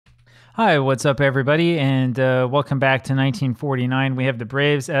Hi, what's up, everybody, and welcome back to 1949. We have the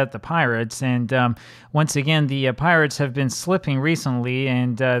Braves at the Pirates, and once again, the Pirates have been slipping recently,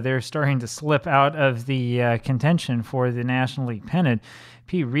 and they're starting to slip out of the contention for the National League pennant.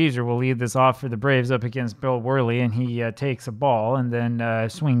 Pete Reiser will lead this off for the Braves up against Bill Worley, and he takes a ball and then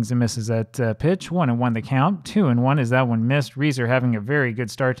swings and misses at pitch. 1-1 the count. 2-1 is that one missed. Reiser having a very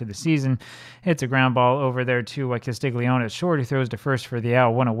good start to the season. Hits a ground ball over there to Castiglione at short. He throws to first for the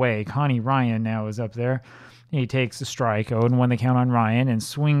out. 1 away. Connie Ryan now is up there. He takes a strike. 0-1 the count on Ryan and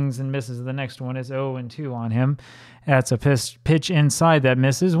swings and misses. The next one is 0-2 on him. That's a pitch inside that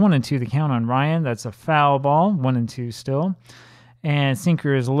misses. 1-2 the count on Ryan. That's a foul ball. 1-2 still. And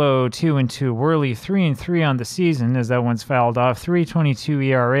sinker is low, 2-2. Worley 3-3 on the season as that one's fouled off. 3.22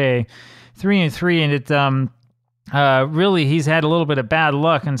 ERA, 3-3, and it really he's had a little bit of bad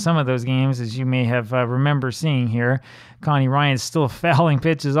luck in some of those games, as you may have remember seeing here. Connie Ryan's still fouling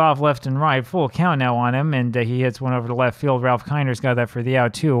pitches off left and right. Full count now on him, and he hits one over to left field. Ralph Kiner's got that for the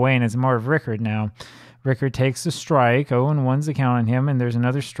out, 2 away, and it's Marv Rickard now. Rickard takes the strike. 0-1's the count on him, and there's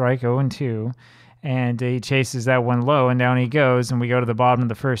another strike, 0-2. And he chases that one low, and down he goes, and we go to the bottom of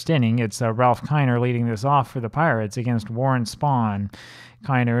the first inning. It's Ralph Kiner leading this off for the Pirates against Warren Spahn.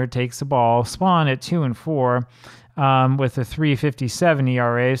 Kiner takes the ball. Spahn at 2-4 with a 3.57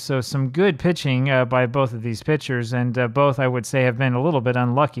 ERA, so some good pitching by both of these pitchers, and both, I would say, have been a little bit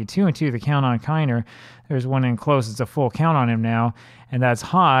unlucky. 2-2 the count on Kiner. There's one in close. It's a full count on him now, and that's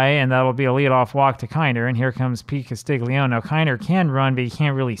high, and that'll be a leadoff walk to Kiner, and here comes Pete Castiglione. Now, Kiner can run, but he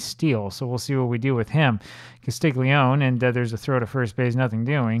can't really steal, so we'll see what we do with him. Castiglione, and there's a throw to first base, nothing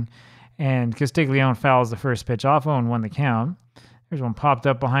doing, and Castiglione fouls the first pitch off. 0-1 the count. There's one popped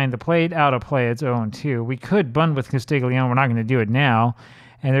up behind the plate, out of play. It's 0-2. We could bunt with Castiglione. We're not going to do it now.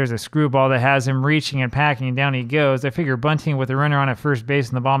 And there's a screwball that has him reaching and packing, and down he goes. I figure bunting with a runner on at first base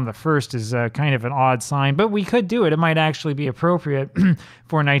in the bottom of the first is kind of an odd sign, but we could do it. It might actually be appropriate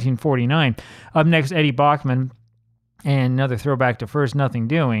for 1949. Up next, Eddie Bachman, and another throwback to first, nothing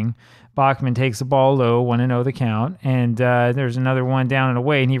doing. Bachman takes the ball low, 1-0 the count, and there's another one down and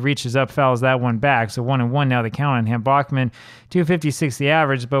away, and he reaches up, fouls that one back, so 1-1 now the count on him. Bachman, 256 the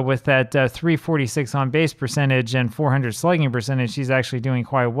average, but with that 346 on base percentage and 400 slugging percentage, he's actually doing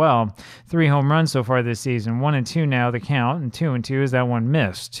quite well. 3 home runs so far this season. 1-2 now the count, and 2-2 is that one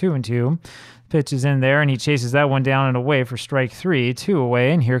missed. 2-2. Pitch is in there, and he chases that one down and away for strike 3. 2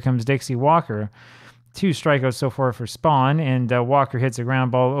 away, and here comes Dixie Walker. 2 strikeouts so far for Spahn, and Walker hits a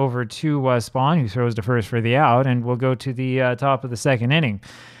ground ball over to Spahn, who throws to first for the out, and we'll go to the top of the second inning.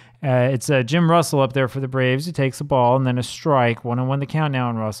 It's Jim Russell up there for the Braves, who takes the ball, and then a strike. 1-1 the count now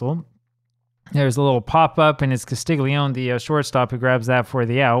on Russell. There's a little pop-up, and it's Castiglione, the shortstop, who grabs that for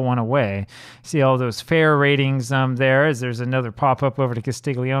the out, 1 away. See all those fair ratings there, as there's another pop-up over to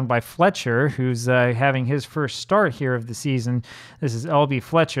Castiglione by Fletcher, who's having his first start here of the season. This is L.B.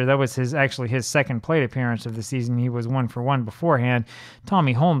 Fletcher. That was actually his second plate appearance of the season. He was 1-for-1 beforehand.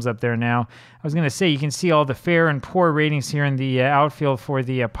 Tommy Holmes up there now. I was going to say, you can see all the fair and poor ratings here in the outfield for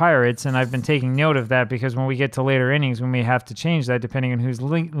the Pirates, and I've been taking note of that because when we get to later innings, we may have to change that depending on who's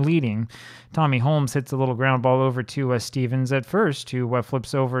leading. Tommy Holmes hits a little ground ball over to Stevens at first, who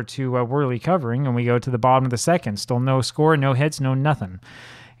flips over to Worley covering, and we go to the bottom of the second. Still no score, no hits, no nothing.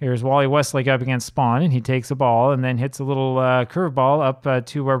 Here's Wally Westlake up against Spahn, and he takes a ball and then hits a little curveball up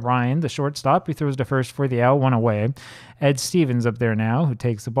to Ryan, the shortstop. He throws to first for the out, 1 away. Ed Stevens up there now, who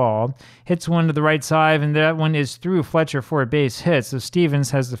takes the ball. Hits one to the right side, and that one is through Fletcher for a base hit. So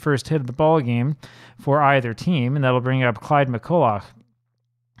Stevens has the first hit of the ball game for either team, and that'll bring up Clyde McCulloch.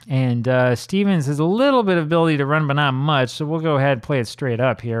 And Stevens has a little bit of ability to run, but not much, so we'll go ahead and play it straight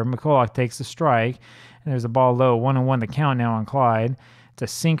up here. McCulloch takes the strike, and there's a ball low, 1-1 the count now on Clyde. It's a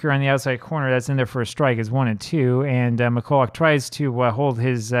sinker on the outside corner that's in there for a strike. Is 1-2, and McCulloch tries to hold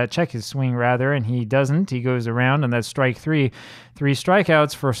his check his swing rather, and he doesn't. He goes around, and that's strike 3. 3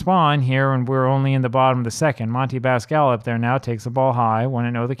 strikeouts for Spahn here, and we're only in the bottom of the second. Monty Bascal up there now takes the ball high,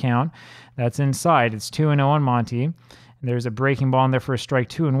 1-0 the count. That's inside. It's 2-0 on Monty. And there's a breaking ball in there for a strike.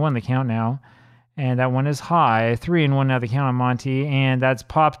 2-1 the count now. And that one is high. 3-1 now the count on Monty. And that's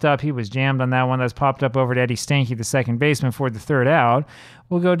popped up. He was jammed on that one. That's popped up over to Eddie Stanky, the second baseman, for the third out.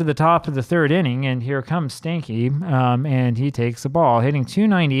 We'll go to the top of the third inning, and here comes Stanky, and he takes the ball, hitting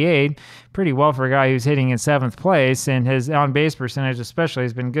 .298, pretty well for a guy who's hitting in 7th place, and his on-base percentage especially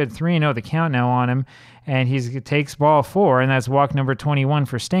has been good. 3-0 the count now on him, and he takes ball 4, and that's walk number 21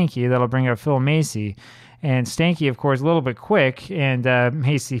 for Stanky. That'll bring up Phil Macy. And Stanky, of course, a little bit quick, and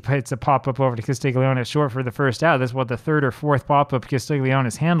Macy hits a pop-up over to Castiglione at short for the first out. That's what the third or fourth pop-up Castiglione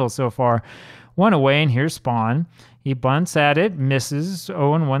has handled so far. 1 away, and here's Spahn. He bunts at it, misses,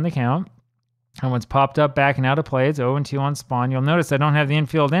 0-1 the count. And one's popped up, backing out of play. It's 0-2 on Spawn. You'll notice I don't have the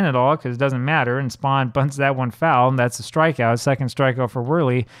infield in at all because it doesn't matter. And Spawn bunts that one foul, and that's a strikeout. Second strikeout for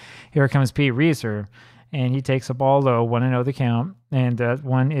Worley. Here comes Pete Reeser. And he takes a ball low, 1-0 the count. And that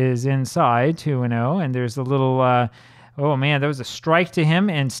one is inside, 2-0. And there's a little, oh man, that was a strike to him.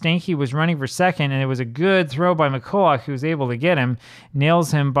 And Stanky was running for second. And it was a good throw by McCulloch, who was able to get him.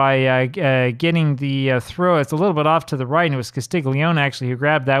 Nails him by getting the throw. It's a little bit off to the right. And it was Castiglione, actually, who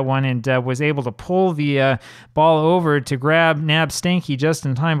grabbed that one and was able to pull the ball over to nab Stanky just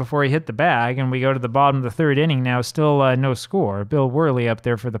in time before he hit the bag. And we go to the bottom of the third inning now. Still no score. Bill Worley up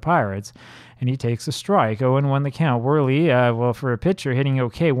there for the Pirates. And he takes a strike. 0-1 the count. Worley, well, for a pitcher, hitting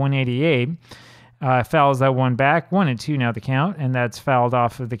okay, 188. Fouls that one back. 1-2 now the count. And that's fouled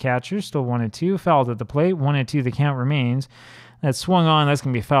off of the catcher. Still 1-2. Fouled at the plate. 1-2 the count remains. That's swung on. That's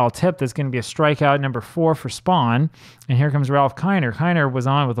going to be a foul tip. That's going to be a strikeout number 4 for Spawn. And here comes Ralph Kiner. Kiner was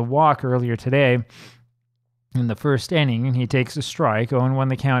on with a walk earlier today in the first inning, and he takes a strike. 0-1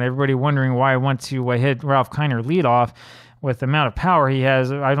 the count. Everybody wondering why I want to hit Ralph Kiner leadoff. With the amount of power he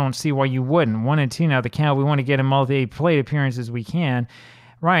has, I don't see why you wouldn't. 1-2 now the count. We want to get him all the plate appearances we can.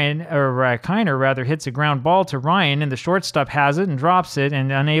 Kiner rather hits a ground ball to Ryan, and the shortstop has it and drops it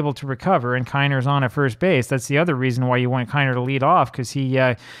and unable to recover, and Kiner's on at first base. That's the other reason why you want Kiner to lead off, because he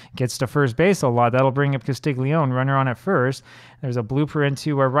gets to first base a lot. That'll bring up Castiglione, runner on at first. There's a blooper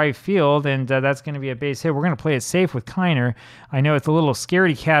into right field, and that's going to be a base hit. We're going to play it safe with Kiner. I know it's a little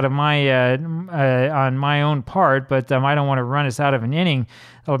scaredy cat of on my own part, but I don't want to run us out of an inning.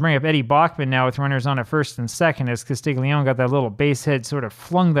 I'll bring up Eddie Bachman now with runners on at first and second, as Castiglione got that little base hit, sort of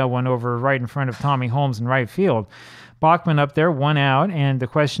flung that one over right in front of Tommy Holmes in right field. Bachman up there, 1 out, and the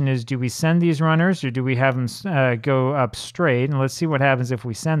question is, do we send these runners or do we have them go up straight? And let's see what happens if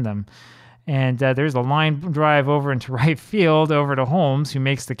we send them. And there's a line drive over into right field, over to Holmes, who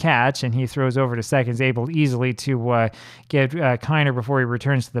makes the catch, and he throws over to second, is able easily to get Kiner before he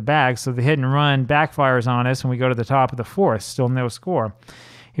returns to the bag. So the hit and run backfires on us, and we go to the top of the fourth. Still no score.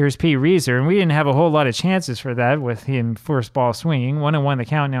 Here's Pete Reeser, and we didn't have a whole lot of chances for that with him first ball swinging. 1-1 the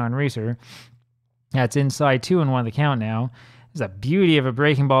count now on Reeser. That's inside, 2-1 the count now. There's a beauty of a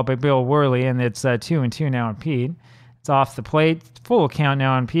breaking ball by Bill Worley, and it's 2-2 now on Pete. It's off the plate, full count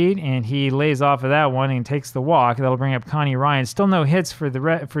now on Pete, and he lays off of that one and takes the walk. That'll bring up Connie Ryan. Still no hits for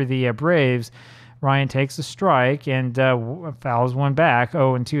the Braves. Ryan takes a strike and fouls one back.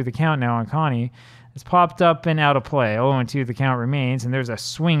 0-2 the count now on Connie. It's popped up and out of play. 0-2 the count remains, and there's a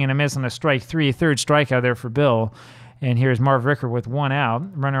swing and a miss on a strike 3. Third strikeout there for Bill. And here's Marv Ricker with 1 out.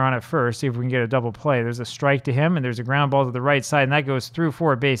 Runner on at first. See if we can get a double play. There's a strike to him, and there's a ground ball to the right side, and that goes through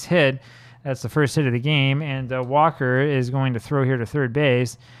for a base hit. That's the first hit of the game, and Walker is going to throw here to third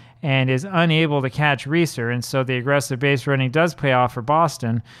base and is unable to catch Reeser, and so the aggressive base running does pay off for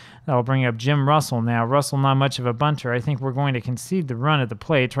Boston. That'll bring up Jim Russell now. Russell, not much of a bunter. I think we're going to concede the run at the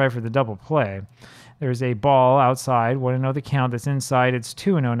plate, try for the double play. There's a ball outside. 1-0 the count. That's inside. It's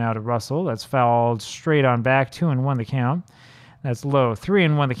 2-0 now to Russell. That's fouled straight on back. 2-1 the count. That's low.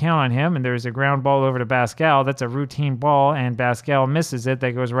 3-1 the count on him, and there's a ground ball over to Pascal. That's a routine ball, and Pascal misses it.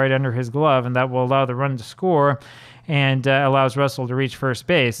 That goes right under his glove, and that will allow the run to score and allows Russell to reach first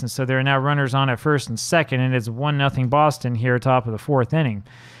base. And so there are now runners on at first and second, and it's 1-0 Boston here, top of the fourth inning.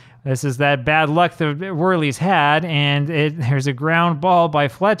 This is that bad luck that Worley's had, and there's a ground ball by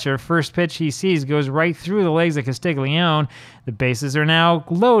Fletcher. First pitch he sees goes right through the legs of Castiglione. The bases are now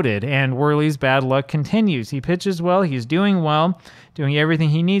loaded, and Worley's bad luck continues. He pitches well. He's doing well, doing everything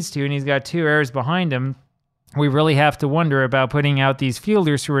he needs to, and he's got 2 errors behind him. We really have to wonder about putting out these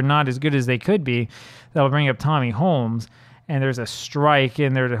fielders who are not as good as they could be. That'll bring up Tommy Holmes. And there's a strike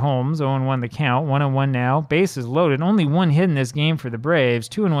in there to Holmes. 0-1 the count. 1-1 now. Bases loaded. Only 1 hit in this game for the Braves.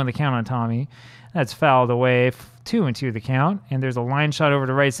 2-1 the count on Tommy. That's fouled away. 2-2 the count. And there's a line shot over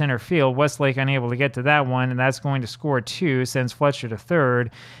to right center field. Westlake unable to get to that one, and that's going to score 2. Sends Fletcher to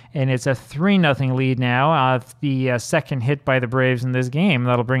third. And it's a 3-0 lead now. The second hit by the Braves in this game.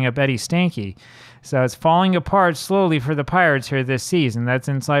 That'll bring up Eddie Stanky. So it's falling apart slowly for the Pirates here this season. That's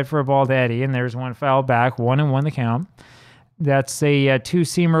inside for a ball to Eddie. And there's one foul back. 1-1 the count. That's a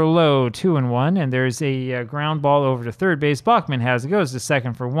 2-seamer low, 2-1, and there's a ground ball over to third base. Bachman has it, goes to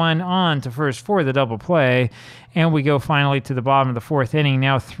second for 1, on to first for the double play, and we go finally to the bottom of the fourth inning.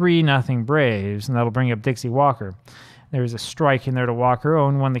 Now 3-0 Braves, and that'll bring up Dixie Walker. There's a strike in there to Walker,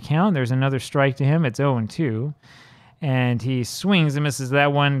 0-1 the count. There's another strike to him. It's 0-2. And he swings and misses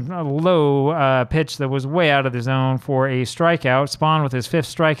that one low pitch that was way out of the zone for a strikeout. Spawn with his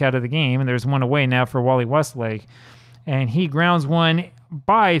 5th strikeout of the game, and there's one away now for Wally Westlake. And he grounds one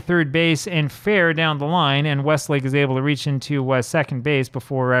by third base and fair down the line, and Westlake is able to reach into second base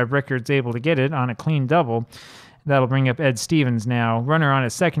before Rickard's able to get it on a clean double. That'll bring up Ed Stevens now. Runner on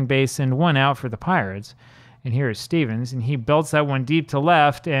at second base and 1 out for the Pirates. And here is Stevens, and he belts that one deep to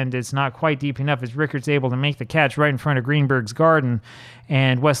left, and it's not quite deep enough as Rickard's able to make the catch right in front of Greenberg's garden,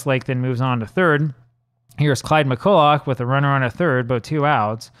 and Westlake then moves on to third. Here's Clyde McCulloch with a runner on a third, but 2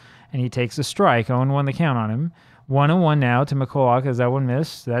 outs, and he takes a strike. 0-1 the count on him. 1-1 now to McCulloch as that one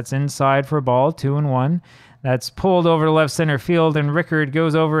missed. That's inside for a ball, 2-1. That's pulled over to left center field, and Rickard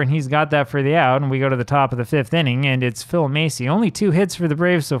goes over, and he's got that for the out, and we go to the top of the 5th inning, and it's Phil Macy. Only 2 hits for the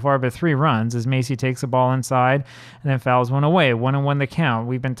Braves so far, but 3 runs as Macy takes the ball inside and then fouls one away. 1-1 the count.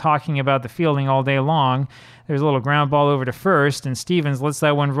 We've been talking about the fielding all day long. There's a little ground ball over to first, and Stevens lets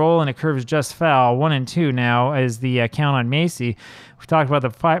that one roll, and it curves just foul. 1-2 now as the count on Macy. We've talked about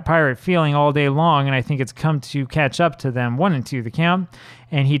the Pirate fielding all day long, and I think it's come to catch up to them. 1-2 the count.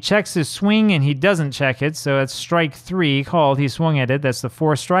 And he checks his swing, and he doesn't check it, so it's strike 3 called. He swung at it. That's the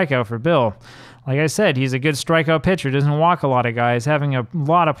 4th strikeout for Bill. Like I said, he's a good strikeout pitcher. Doesn't walk a lot of guys. Having a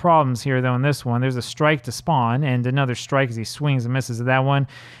lot of problems here, though, in this one. There's a strike to Spawn, and another strike as he swings and misses at that one.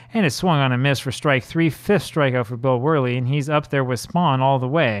 And it's swung on a miss for strike 3. 5th strikeout for Bill Worley, and he's up there with Spawn all the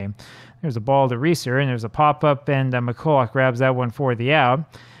way. There's a ball to Reeser, and there's a pop-up, and McCulloch grabs that one for the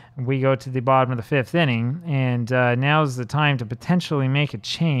out. We go to the bottom of the 5th inning, and now's the time to potentially make a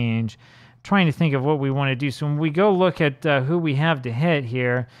change. Trying to think of what we want to do. So when we go look at who we have to hit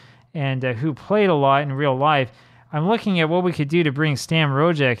here and who played a lot in real life, I'm looking at what we could do to bring Stan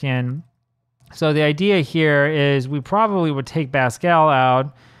Rojek in. So the idea here is we probably would take Pascal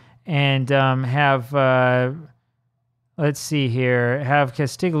out and have, let's see here, have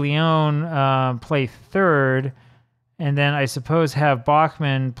Castiglione play third, and then I suppose have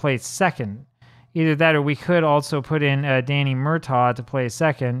Bachman play second. Either that or we could also put in Danny Murtaugh to play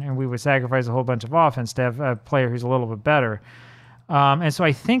second, and we would sacrifice a whole bunch of offense to have a player who's a little bit better. And so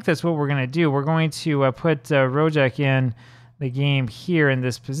I think that's what we're going to do. We're going to put Rojek in the game here in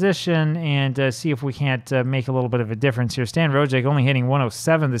this position and see if we can't make a little bit of a difference here. Stan Rojek only hitting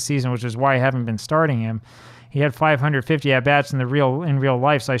 107 this season, which is why I haven't been starting him. He had 550 at-bats in real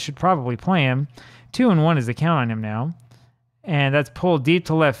life, so I should probably play him. 2-1 is the count on him now. And that's pulled deep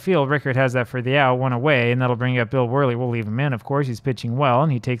to left field. Rickard has that for the out, 1 away, and that'll bring up Bill Worley. We'll leave him in, of course. He's pitching well,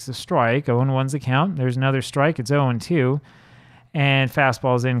 and he takes a strike. 0-1's the count. There's another strike. It's 0-2. And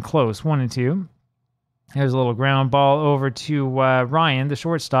fastball's in close, 1-2. There's a little ground ball over to Ryan, the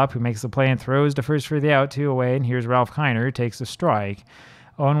shortstop, who makes the play and throws to first for the out, 2 away. And here's Ralph Kiner, who takes a strike.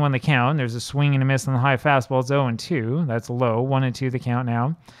 0-1 the count. There's a swing and a miss on the high fastball. It's 0-2. That's low. 1-2 the count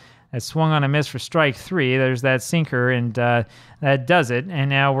now. That swung on a miss for strike 3. There's that sinker, and that does it. And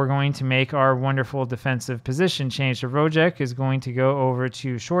now we're going to make our wonderful defensive position change. So Rojek is going to go over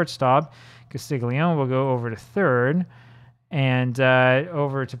to shortstop. Castiglione will go over to third. And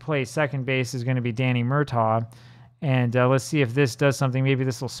over to play second base is going to be Danny Murtaugh. And let's see if this does something. Maybe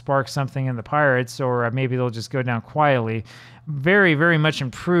this will spark something in the Pirates, or maybe they'll just go down quietly. Very, very much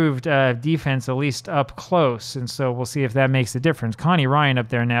improved defense, at least up close. And so we'll see if that makes a difference. Connie Ryan up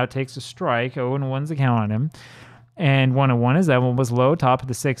there now takes a strike. 0-1's the count on him. And 1-1 is that one was low, top of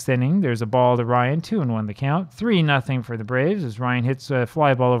the 6th inning. There's a ball to Ryan, 2-1 the count. 3-0 for the Braves as Ryan hits a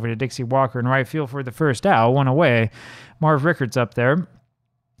fly ball over to Dixie Walker in right field for the first out, 1 away. Marv Rickards up there.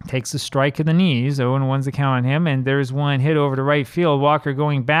 Takes a strike to the knees. 0-1's the count on him. And there's one hit over to right field. Walker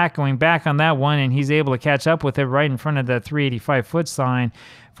going back on that one, and he's able to catch up with it right in front of the 385-foot sign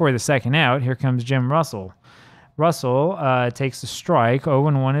for the second out. Here comes Jim Russell. Russell takes a strike.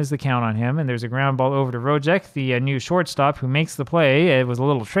 0-1 is the count on him. And there's a ground ball over to Rojek, the new shortstop, who makes the play. It was a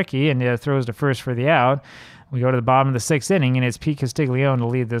little tricky and throws to first for the out. We go to the bottom of the 6th inning, and it's Pete Castiglione to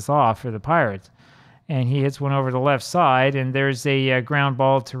lead this off for the Pirates. And he hits one over the left side, and there's a ground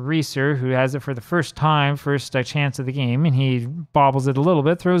ball to Reeser, who has it for the first time, first chance of the game, and he bobbles it a little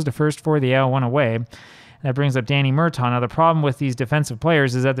bit, throws to first for the out, 1 away. That brings up Danny Murtaugh. Now, the problem with these defensive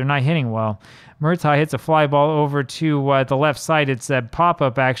players is that they're not hitting well. Murtaugh hits a fly ball over to the left side. It's a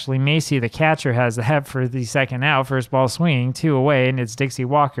pop-up, actually. Macy, the catcher, has the head for the second out. First ball swinging, 2 away, and it's Dixie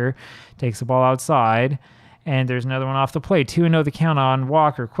Walker. Takes the ball outside. And there's another one off the plate. 2-0 the count on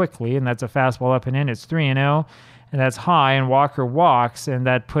Walker quickly, and that's a fastball up and in. It's 3-0, and that's high, and Walker walks, and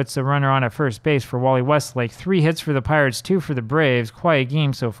that puts a runner on at first base for Wally Westlake. 3 hits for the Pirates, 2 for the Braves. Quiet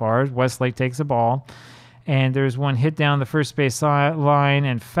game so far. Westlake takes the ball, and there's one hit down the first base line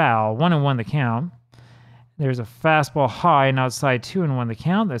and foul. 1-1 the count. There's a fastball high and outside, 2-1 the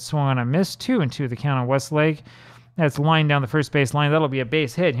count. That swung on a miss. 2-2 the count on Westlake. That's lined down the first base line. That'll be a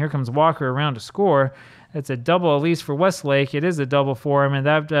base hit. And here comes Walker around to score. It's a double, at least for Westlake. It is a double for him, and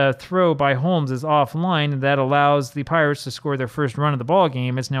that throw by Holmes is offline, and that allows the Pirates to score their first run of the ball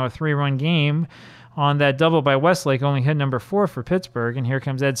game. It's now a 3-run game on that double by Westlake, only hit number 4 for Pittsburgh, and here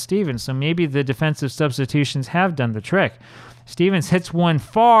comes Ed Stevens. So maybe the defensive substitutions have done the trick. Stevens hits one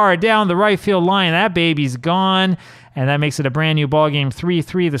far down the right field line. That baby's gone, and that makes it a brand new ball game.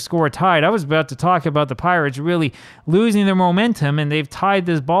 3-3, the score tied. I was about to talk about the Pirates really losing their momentum, and they've tied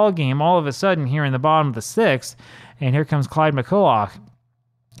this ball game all of a sudden here in the bottom of the 6th, and here comes Clyde McCulloch.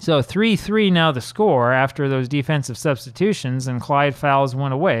 So 3-3 now the score after those defensive substitutions, and Clyde fouls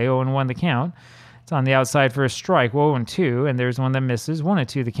one away, 0-1 the count. It's on the outside for a strike, 0-2, and there's one that misses,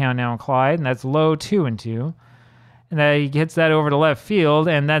 1-2 the count now on Clyde, and that's low, 2-2. And he hits that over to left field,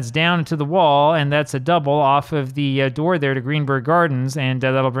 and that's down to the wall, and that's a double off of the door there to Greenberg Gardens, and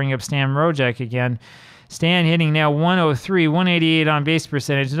that'll bring up Stan Mrozek again. Stan hitting now 103, 188 on base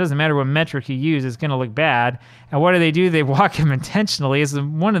percentage. It doesn't matter what metric you use, it's going to look bad. And what do? They walk him intentionally. It's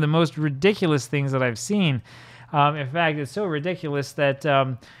one of the most ridiculous things that I've seen. In fact, it's so ridiculous that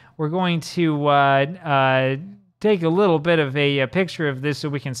we're going to take a little bit of a picture of this so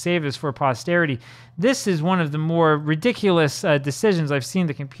we can save this for posterity. This is one of the more ridiculous decisions I've seen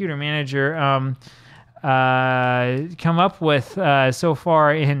the computer manager come up with so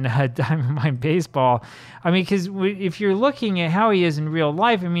far in Diamond Mine Baseball. I mean, because if you're looking at how he is in real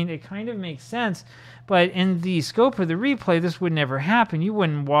life, I mean, it kind of makes sense. But in the scope of the replay, this would never happen. You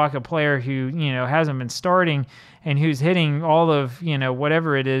wouldn't walk a player who, hasn't been starting and who's hitting all of,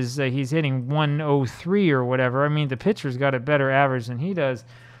 whatever it is, he's hitting 103 or whatever. I mean, the pitcher's got a better average than he does.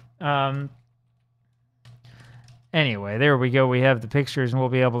 Anyway, there we go. We have the pictures, and we'll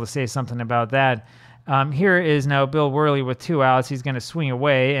be able to say something about that. Here is now Bill Worley with 2 outs. He's going to swing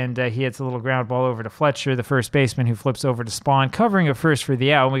away, and he hits a little ground ball over to Fletcher, the first baseman, who flips over to Spahn, covering a first for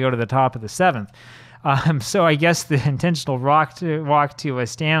the out, and we go to the top of the 7th. So I guess the intentional walk to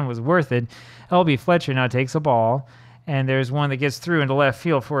Stan was worth it. L.B. Fletcher now takes a ball, and there's one that gets through into left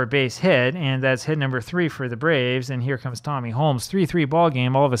field for a base hit, and that's hit number 3 for the Braves, and here comes Tommy Holmes. 3-3 ball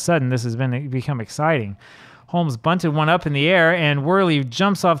game. All of a sudden, this has become exciting. Holmes bunted one up in the air, and Worley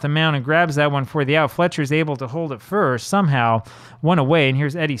jumps off the mound and grabs that one for the out. Fletcher's able to hold it first, somehow, one away, and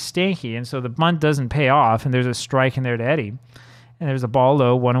here's Eddie Stanky, and so the bunt doesn't pay off, and there's a strike in there to Eddie. And there's a ball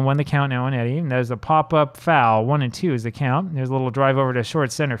low, 1-1 the count now on Eddie. And there's a pop-up foul, 1-2 is the count. And there's a little drive over to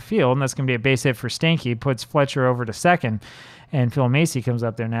short center field, and that's going to be a base hit for Stanky. Puts Fletcher over to second, and Phil Macy comes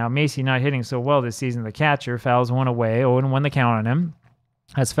up there now. Macy not hitting so well this season. The catcher fouls one away, 0-1 the count on him.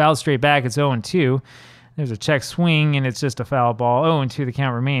 That's fouled straight back. It's 0-2. There's a check swing, and it's just a foul ball. 0-2 the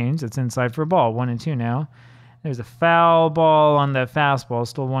count remains. It's inside for a ball, 1-2 now. There's a foul ball on the fastball,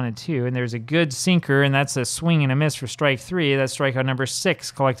 still 1-2, and there's a good sinker, and that's a swing and a miss for strike 3. That's strikeout number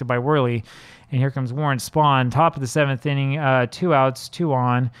 6 collected by Worley. And here comes Warren Spahn, top of the 7th inning, 2 outs, 2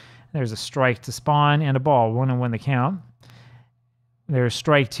 on. There's a strike to Spahn and a ball, 1-1 the count. There's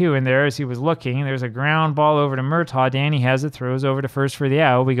strike 2 in there as he was looking. There's a ground ball over to Murtaugh. Danny has it, throws over to first for the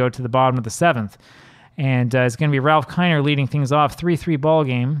out. We go to the bottom of the 7th. And it's going to be Ralph Kiner leading things off, 3-3 ball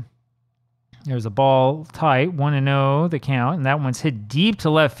game. There's a ball tight, 1-0 the count, and that one's hit deep to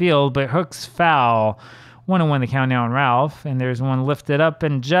left field, but hooks foul. 1-1 the count now on Ralph, and there's one lifted up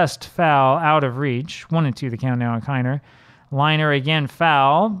and just foul out of reach. 1-2 the count now on Kiner. Liner again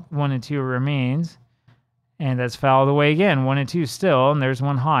foul, 1-2 remains, and that's fouled away again, 1-2 still, and there's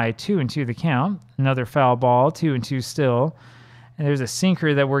one high, 2-2 the count. Another foul ball, 2-2 still. And there's a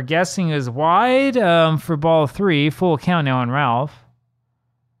sinker that we're guessing is wide for ball 3, full count now on Ralph.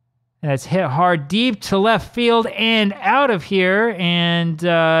 And that's hit hard deep to left field and out of here. And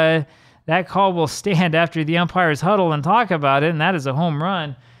that call will stand after the umpires huddle and talk about it. And that is a home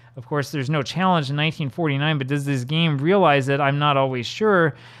run. Of course, there's no challenge in 1949, but does this game realize it? I'm not always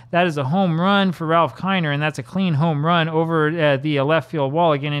sure. That is a home run for Ralph Kiner, and that's a clean home run over the left field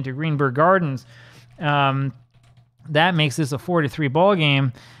wall again into Greenberg Gardens. That makes this a 4-3 ball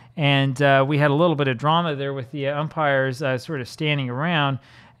game. And we had a little bit of drama there with the umpires sort of standing around.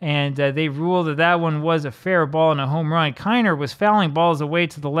 And they ruled that that one was a fair ball and a home run. Kiner was fouling balls away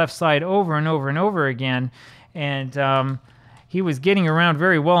to the left side over and over and over again. And he was getting around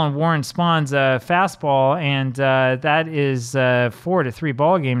very well on Warren Spahn's fastball. And that is a 4-3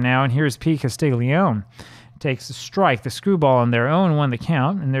 ball game now. And here's P. Castiglione. Takes a strike, the screwball in there, 0-1 the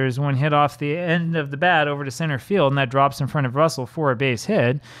count. And there's one hit off the end of the bat over to center field, and that drops in front of Russell for a base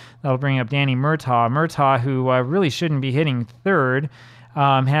hit. That'll bring up Danny Murtaugh. Murtaugh, who really shouldn't be hitting third,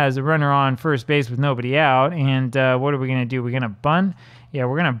 has a runner on first base with nobody out. And what are we going to do? We're going to bunt? Yeah,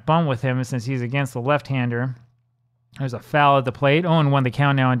 we're going to bunt with him since he's against the left-hander. There's a foul at the plate. 0-1 the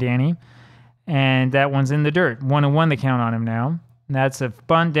count now on Danny. And that one's in the dirt. 1-1 the count on him now. And that's a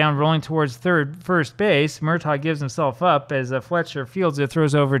bunt down rolling towards first base. Murtaugh gives himself up as Fletcher fields it,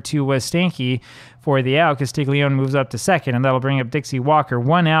 throws over to Stanky for the out. Castiglione moves up to second, and that'll bring up Dixie Walker.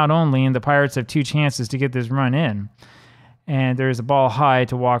 1 out only, and the Pirates have 2 chances to get this run in. And there's a ball high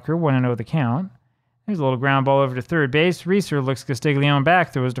to Walker, 1-0 the count. There's a little ground ball over to third base. Reeser looks Castiglione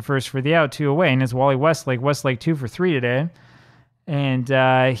back, throws to first for the out, 2 away. And it's Wally Westlake. Westlake 2 for 3 today.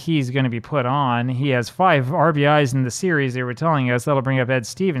 And he's going to be put on. He has 5 RBIs in the series, they were telling us. That'll bring up Ed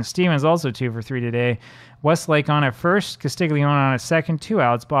Stevens. Stevens also 2 for 3 today. Westlake on at first, Castiglione on at second, 2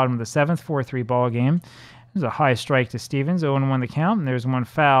 outs, bottom of the 7th, 4-3 ball game. There's a high strike to Stevens, 0-1 the count. And there's one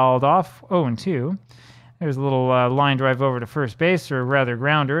fouled off, 0-2. There's a little line drive over to first base, or rather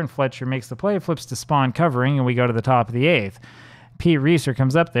grounder, and Fletcher makes the play, flips to Spahn covering, and we go to the top of the 8th. Pete Reeser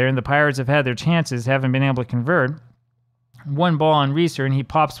comes up there, and the Pirates have had their chances, haven't been able to convert. 1 ball on Reeser, and he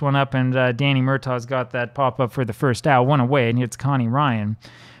pops one up, and Danny Murtaugh's got that pop up for the first out, 1 away, and hits Connie Ryan.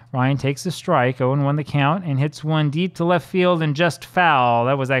 Ryan takes the strike, 0-1 the count, and hits one deep to left field and just foul.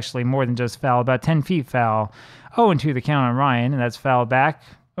 That was actually more than just foul, about 10 feet foul. 0-2 the count on Ryan, and that's foul back.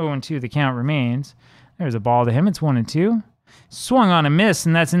 0-2 the count remains. There's a ball to him. It's 1-2. Swung on a miss,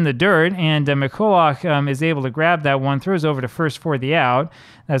 and that's in the dirt, and McCulloch is able to grab that one, throws over to first for the out.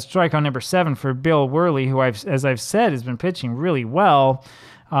 That's strike on number 7 for Bill Worley, who, as I've said, has been pitching really well,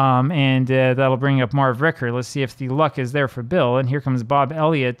 and that'll bring up Marv Ricker. Let's see if the luck is there for Bill, and here comes Bob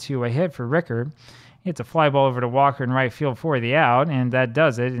Elliott to a hit for Ricker. Hits a fly ball over to Walker in right field for the out, and that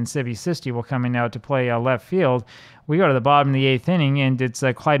does it, and Sibby Sisti will come in now to play left field. We go to the bottom of the 8th inning, and it's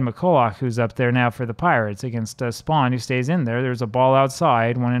Clyde McCulloch who's up there now for the Pirates against Spahn, who stays in there. There's a ball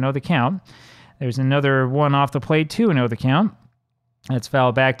outside, 1-0 the count. There's another one off the plate, 2-0 the count. That's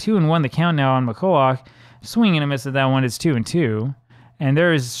foul back, 2-1 the count now on McCulloch. Swing and a miss at that one, it's 2-2. And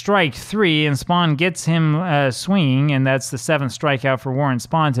there's strike 3, and Spahn gets him swinging, and that's the 7th strikeout for Warren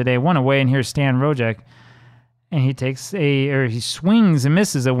Spahn today. 1 away, and here's Stan Rojek. And he swings and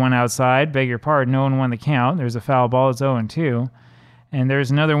misses at 1 outside. Beg your pardon, 0-1 the count. There's a foul ball, it's 0-2. And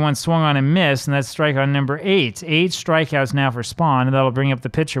there's another one swung on and missed, and that's strikeout number 8. 8 strikeouts now for Spahn, and that'll bring up the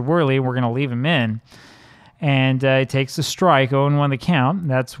pitcher Worley. We're going to leave him in. And he takes the strike, 0-1 the count.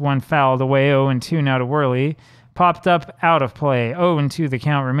 That's one fouled away, 0-2 now to Worley. Popped up, out of play. 0-2 the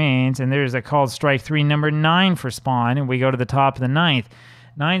count remains, and there's a called strike 3, number 9 for Spahn, and we go to the top of the 9th.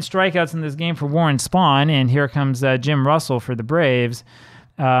 9 strikeouts in this game for Warren Spahn, and here comes Jim Russell for the Braves,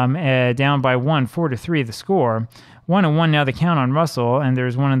 down by 1, 4-3 the score. 1-1 now the count on Russell, and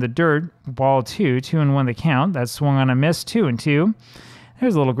there's one in the dirt, ball 2, 2-1 the count. That's swung on a miss, 2-2.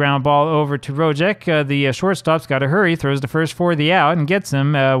 There's a little ground ball over to Rojek. The shortstop's got to hurry, throws to first for the out, and gets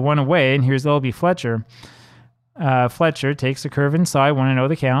him 1 away, and here's L.B. Fletcher. Fletcher takes the curve inside, 1-0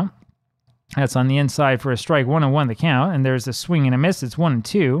 the count. That's on the inside for a strike, 1-1 the count, and there's a swing and a miss. It's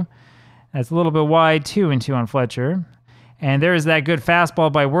 1-2. That's a little bit wide, 2-2 on Fletcher. And there's that good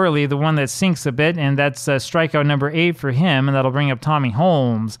fastball by Worley, the one that sinks a bit, and that's strikeout number 8 for him, and that'll bring up Tommy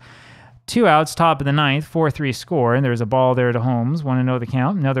Holmes. 2 outs, top of the 9th, 4-3 score, and there's a ball there to Holmes, 1-0 the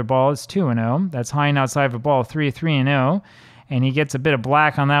count. Another ball is 2-0. That's high and outside of a ball, 3-0. And he gets a bit of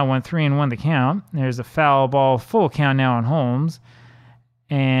black on that one, 3-1 the count. There's a foul ball, full count now on Holmes.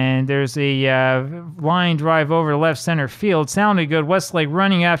 And there's a line drive over to left center field. Sounded good. Westlake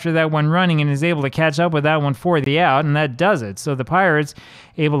running after that one running and is able to catch up with that one for the out, and that does it. So the Pirates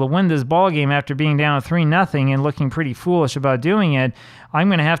able to win this ball game after being down 3-0 and looking pretty foolish about doing it. I'm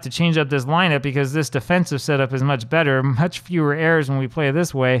going to have to change up this lineup because this defensive setup is much better, much fewer errors when we play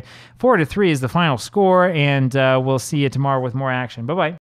this way. 4-3 is the final score, and we'll see you tomorrow with more action. Bye-bye.